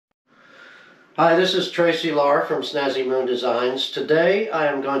Hi, this is Tracy Lahr from Snazzy Moon Designs. Today I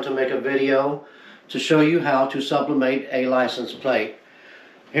am going to make a video to show you how to sublimate a license plate.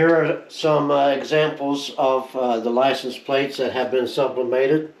 Here are some examples of the license plates that have been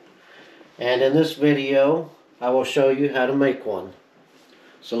sublimated, and in this video I will show you how to make one.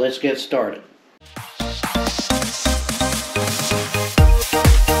 So let's get started.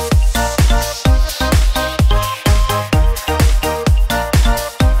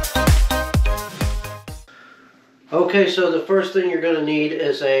 Okay, so the first thing you're going to need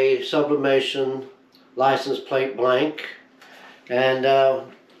is a sublimation license plate blank, and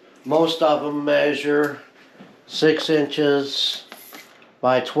most of them measure 6 inches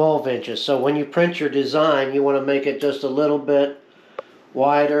by 12 inches. So when you print your design, you want to make it just a little bit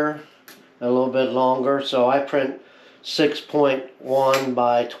wider, a little bit longer. So I print 6.1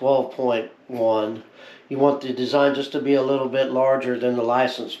 by 12.1. You want the design just to be a little bit larger than the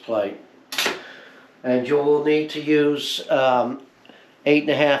license plate. And you will need to use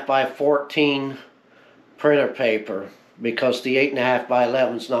 8.5 by 14 printer paper, because the 8.5 by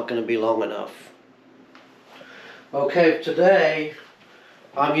 11 is not going to be long enough. Okay, today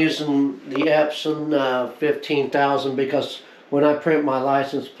I'm using the Epson 15,000 because when I print my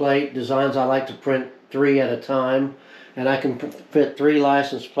license plate designs, I like to print 3 at a time, and I can fit 3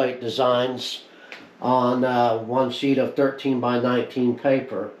 license plate designs on one sheet of 13 by 19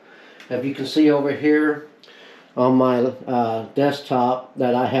 paper. If you can see over here on my desktop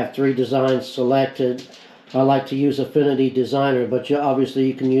that I have 3 designs selected. I like to use Affinity Designer, but obviously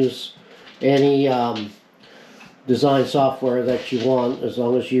you can use any design software that you want, as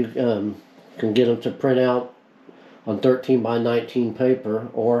long as you can get them to print out on 13 by 19 paper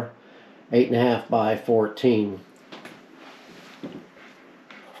or 8.5 by 14.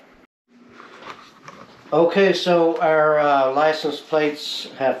 Okay, so our license plates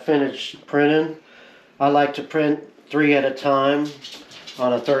have finished printing. I like to print 3 at a time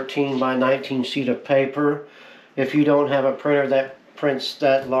on a 13 by 19 sheet of paper. If you don't have a printer that prints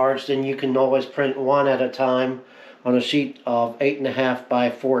that large, then you can always print 1 at a time on a sheet of 8.5 by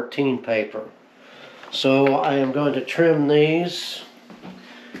 14 paper. So I am going to trim these.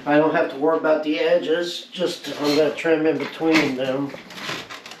 I don't have to worry about the edges, just I'm going to trim in between them.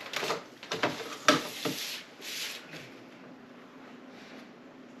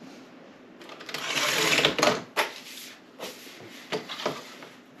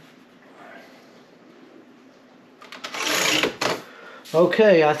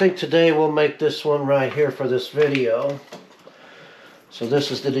 Okay, I think today we'll make this one right here for this video. So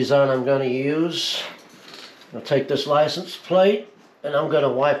this is the design I'm going to use. I'll take this license plate and I'm going to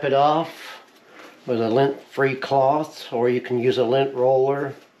wipe it off with a lint-free cloth, or you can use a lint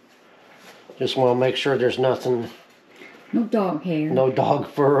roller. Just want to make sure there's nothing, no dog hair, no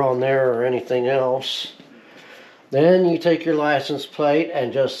dog fur on there or anything else. Then you take your license plate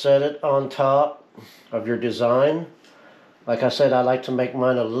and just set it on top of your design. Like I said, I like to make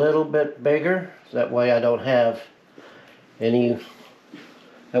mine a little bit bigger, so that way I don't have any,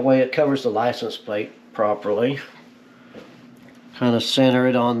 that way it covers the license plate properly. Kind of center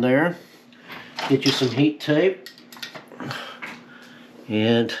it on there. Get you some heat tape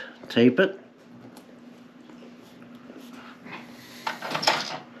and tape it.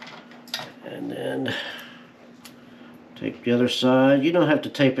 And then tape the other side. You don't have to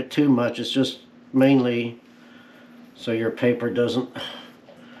tape it too much, it's just mainly so your paper doesn't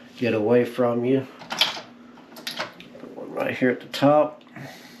get away from you. Put one right here at the top.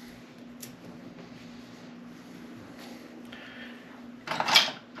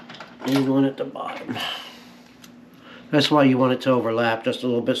 And one at the bottom. That's why you want it to overlap just a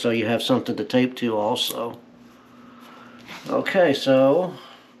little bit, so you have something to tape to also. Okay, so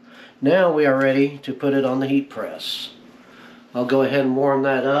now we are ready to put it on the heat press. I'll go ahead and warm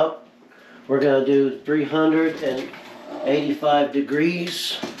that up. We're going to do 385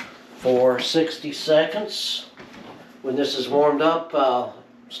 degrees for 60 seconds. When this is warmed up, I'll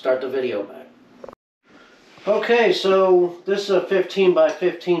start the video back. Okay, so this is a 15 by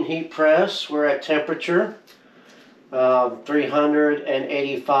 15 heat press. We're at temperature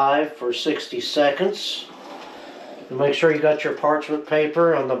 385 for 60 seconds. And make sure you got your parchment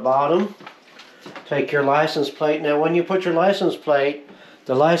paper on the bottom. Take your license plate. Now when you put your license plate,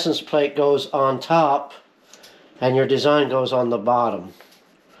 the license plate goes on top and your design goes on the bottom.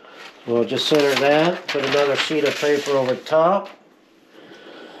 We'll just center that, put another sheet of paper over top,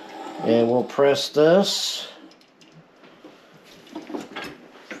 and we'll press this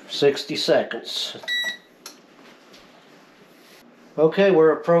 60 seconds. Okay,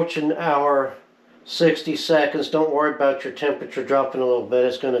 we're approaching our 60 seconds. Don't worry about your temperature dropping a little bit,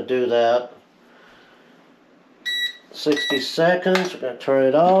 it's going to do that. 60 seconds. We're going to turn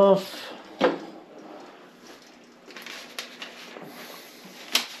it off.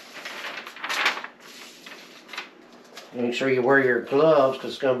 Make sure you wear your gloves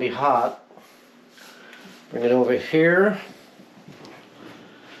because it's going to be hot. Bring it over here.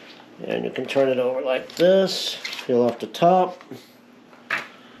 And you can turn it over like this. Peel off the top.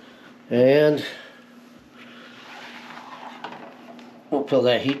 And we'll peel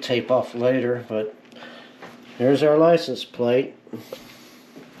that heat tape off later, but here's our license plate.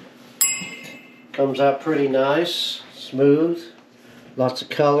 Comes out pretty nice, smooth, lots of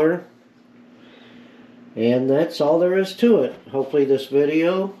color. And that's all there is to it. Hopefully this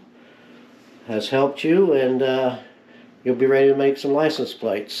video has helped you and you'll be ready to make some license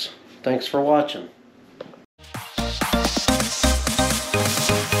plates. Thanks for watching.